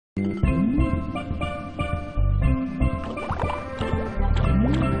Freddi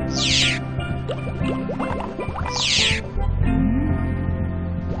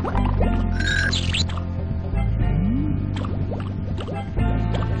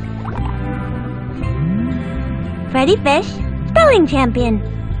Fish, spelling champion.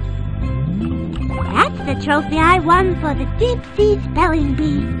 That's the trophy I won for the deep sea spelling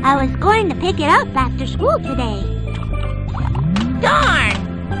bee. I was going to pick it up after school today. Darn!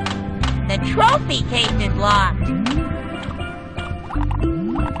 The trophy case is locked.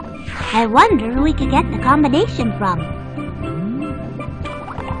 I wonder who we could get the combination from.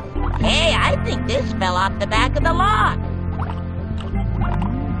 Hey, I think this fell off the back of the lock.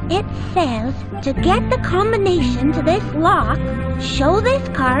 It says, to get the combination to this lock, show this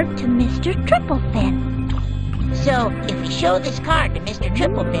card to Mr. Triplefin. So, if we show this card to Mr.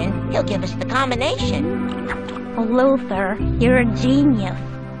 Triplefin, he'll give us the combination. Luther, you're a genius.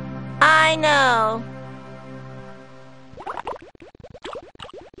 I know.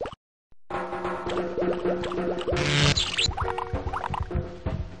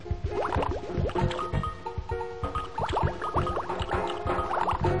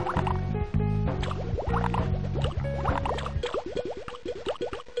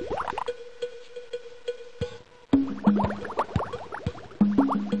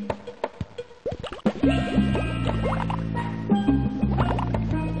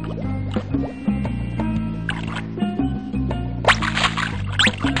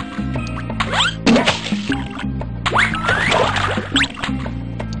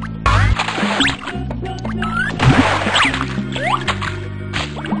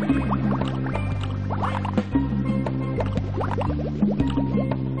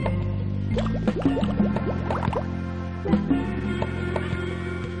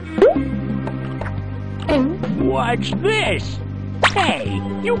 What's this? Hey,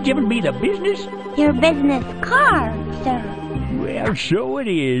 you giving me the business? Your business card, sir. Well, so it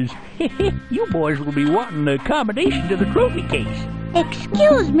is. You boys will be wanting the combination to the trophy case.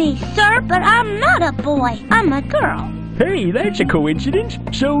 Excuse me, sir, but I'm not a boy. I'm a girl. Hey, that's a coincidence.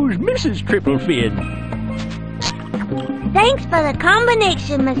 So's Mrs. Triplefin. Thanks for the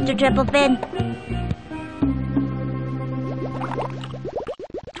combination, Mr. Triplefin.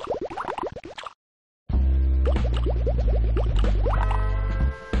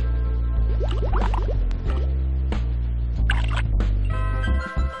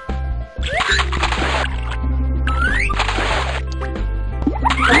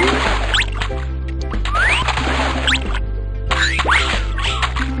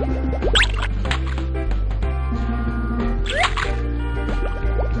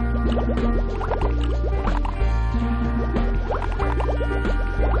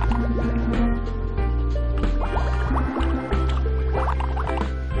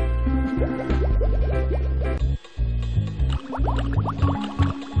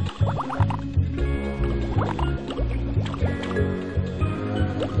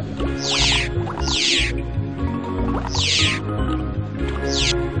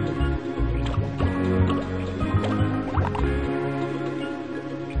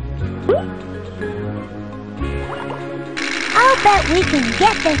 I'll bet we can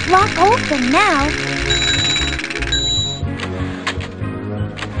get this lock open now.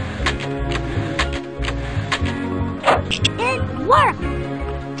 It worked!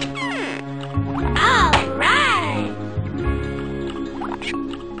 All right!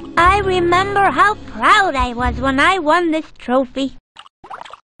 I remember how proud I was when I won this trophy.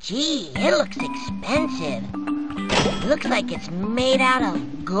 Gee, it looks expensive. It looks like it's made out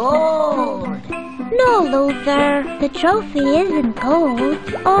of gold. No, Luther, the trophy isn't gold,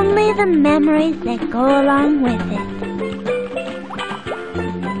 only the memories that go along with it.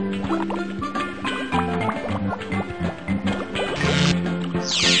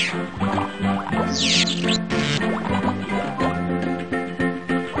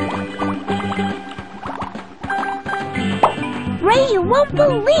 Ray, you won't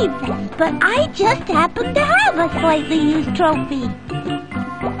believe this, but I just happen to have a slightly used trophy.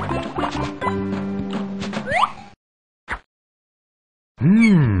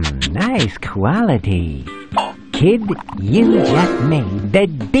 Nice quality. Kid, you just made the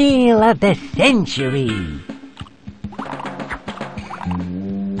deal of the century.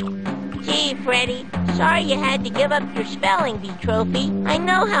 Gee, Freddi, sorry you had to give up your spelling bee trophy. I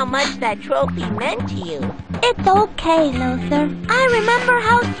know how much that trophy meant to you. It's okay, Luther. I remember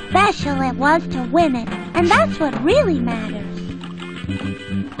how special it was to win it, and that's what really matters.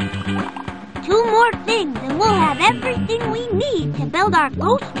 2 more things and we'll have everything we need to build our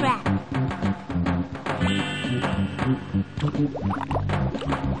ghost trap.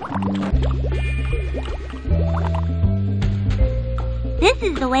 This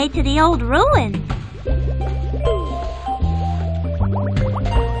is the way to the old ruins.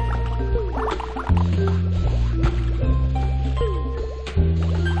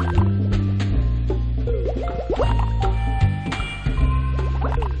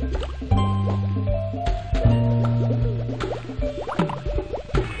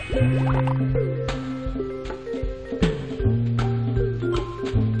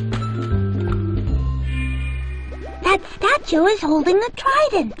 That statue is holding a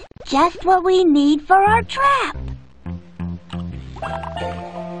trident. Just what we need for our trap.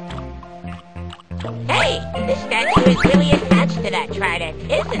 Hey, the statue is really attached to that trident,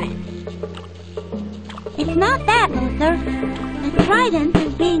 isn't it? It's not that, Luther. The trident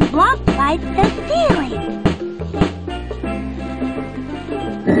is being blocked by the ceiling.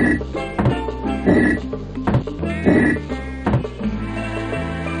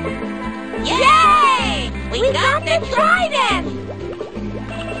 Yay! We got the trident!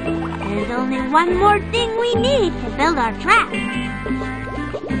 There's only one more thing we need to build our trap.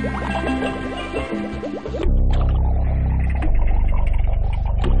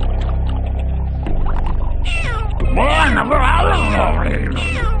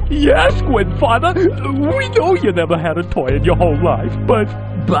 Yes, Grandfather. We know you never had a toy in your whole life, but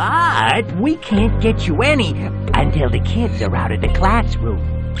we can't get you any until the kids are out of the classroom.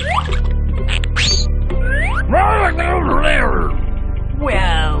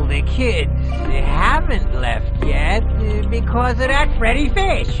 Well, the kids haven't left yet because of that Freddi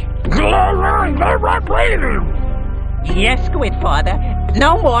Fish. Yes, Grandfather.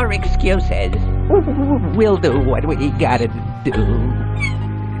 No more excuses. We'll do what we gotta do.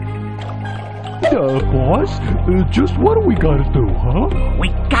 boss, just what do we gotta do, huh? We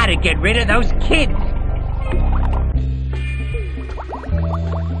gotta get rid of those kids.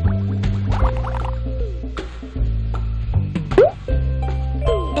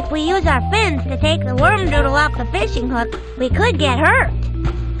 If we use our fins to take the worm doodle off the fishing hook, we could get hurt.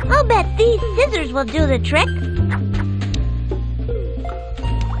 I'll bet these scissors will do the trick.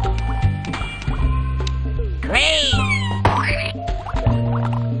 Great!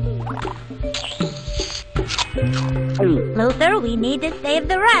 Luther, we need to save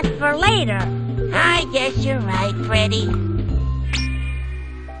the rest for later. I guess you're right, Freddi.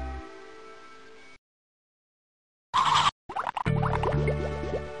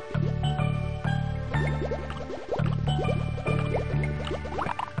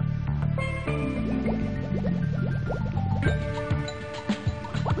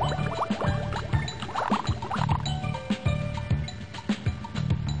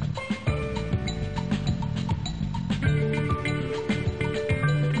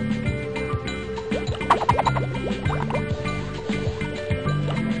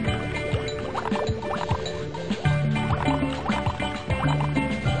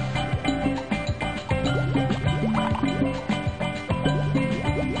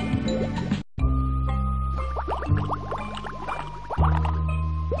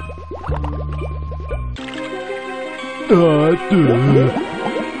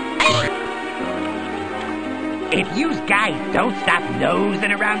 If you guys don't stop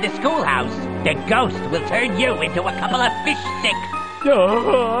nosing around the schoolhouse, the ghost will turn you into a couple of fish sticks.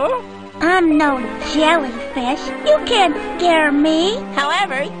 I'm no jellyfish. You can't scare me.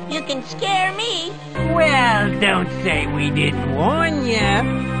 However, you can scare me. Well, don't say we didn't warn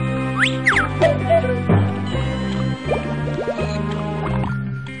you.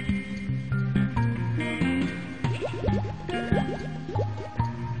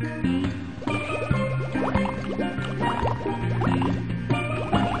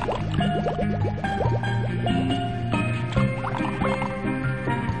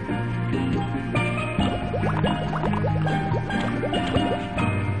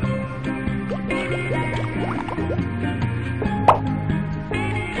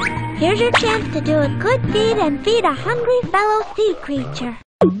 Here's your chance to do a good deed and feed a hungry fellow sea creature.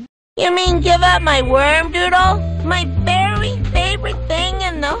 You mean give up my worm doodle? My very favorite thing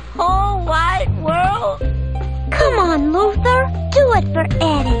in the whole wide world? Come on, Luther. Do it for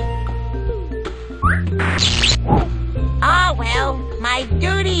Eddie. Ah, well, my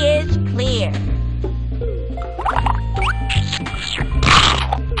duty is clear.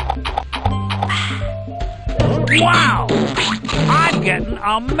 Wow! I'm getting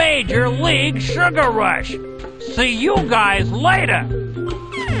a major league sugar rush. See you guys later.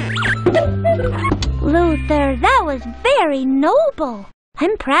 Luther, that was very noble.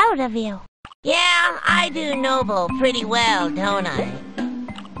 I'm proud of you. Yeah, I do noble pretty well, don't I?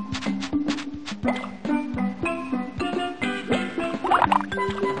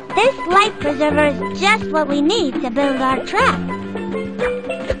 This life preserver is just what we need to build our trap.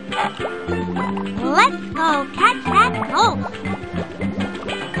 Let's go catch that ghost.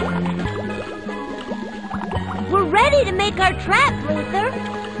 We're ready to make our trap, Luther.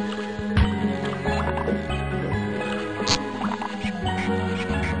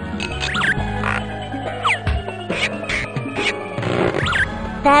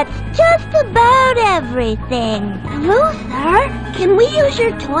 That's just about everything. Luther, can we use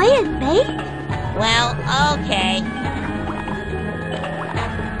your toy as bait? Well, okay.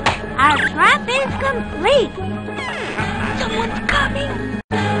 Our trap is complete. Someone's coming.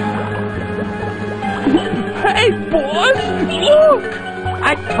 Hey, boss, look!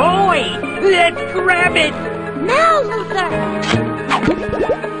 A toy! Let's grab it! Now, Luther.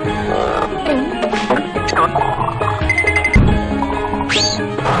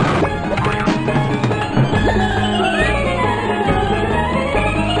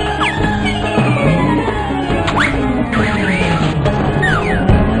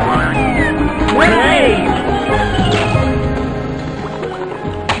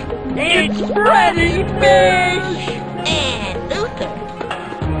 It's Freddi Fish! And Luther.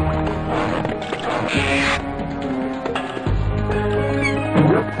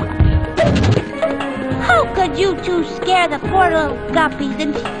 How could you two scare the poor little guppies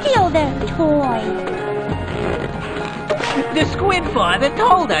and steal their toys? The squid father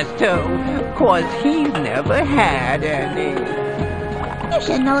told us to, 'cause he's never had any. You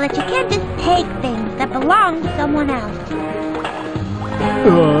should know that you can't just take things that belong to someone else.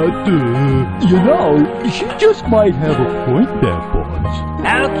 You know, she just might have a point there, boss.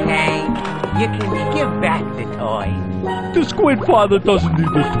 Okay, you can give back the toy. The squid father doesn't need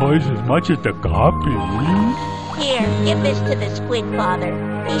the toys as much as the guppies. Here, give this to the squid father.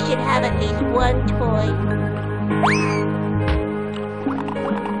 He should have at least one toy.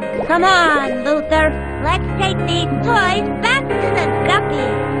 Come on, Luther. Let's take these toys back to the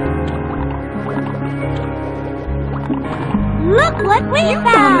guppies. Look what we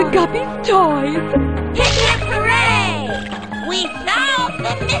found! The guppies' toys! Hip hip hooray! We solved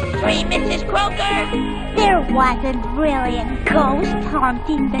the mystery, Mrs. Croker! There wasn't really a ghost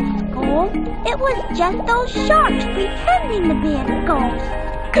haunting the school. It was just those sharks pretending to be a ghost.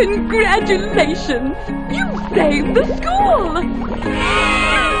 Congratulations! You saved the school!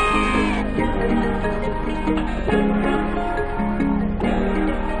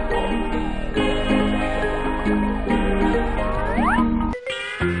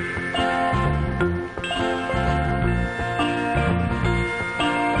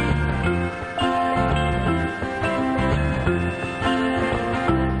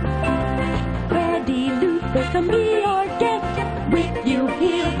 Come be our guest. With you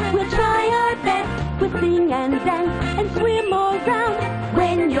here, we'll try our best. We'll sing and dance and swim all round.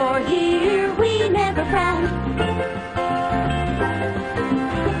 When you're here, we never frown.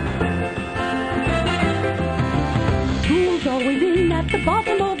 School's always in at the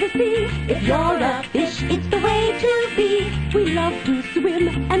bottom of the sea. If you're a fish, it's the way to be. We love to swim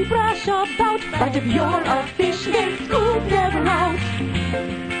and thrash about. But if you're a fish, then school's never out.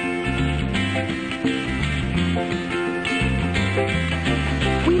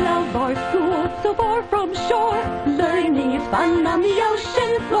 We love our school so far from shore. Learning is fun on the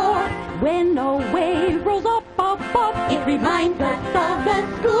ocean floor. When a wave rolls up above, it reminds us of the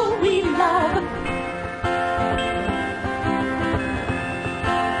school we love.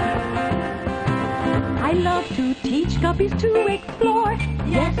 I love to teach guppies to explore.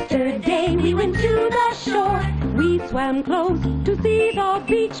 Yesterday we went to the shore. We swam close to see the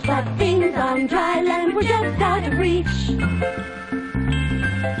beach, but things on dry land were just out of reach.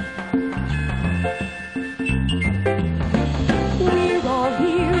 We're all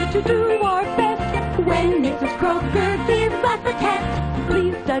here to do our best. When Mrs. Croker gives us a test,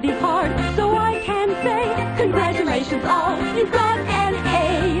 please study hard so I can say congratulations all, you've got an A.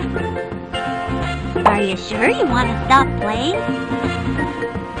 Are you sure you want to stop playing?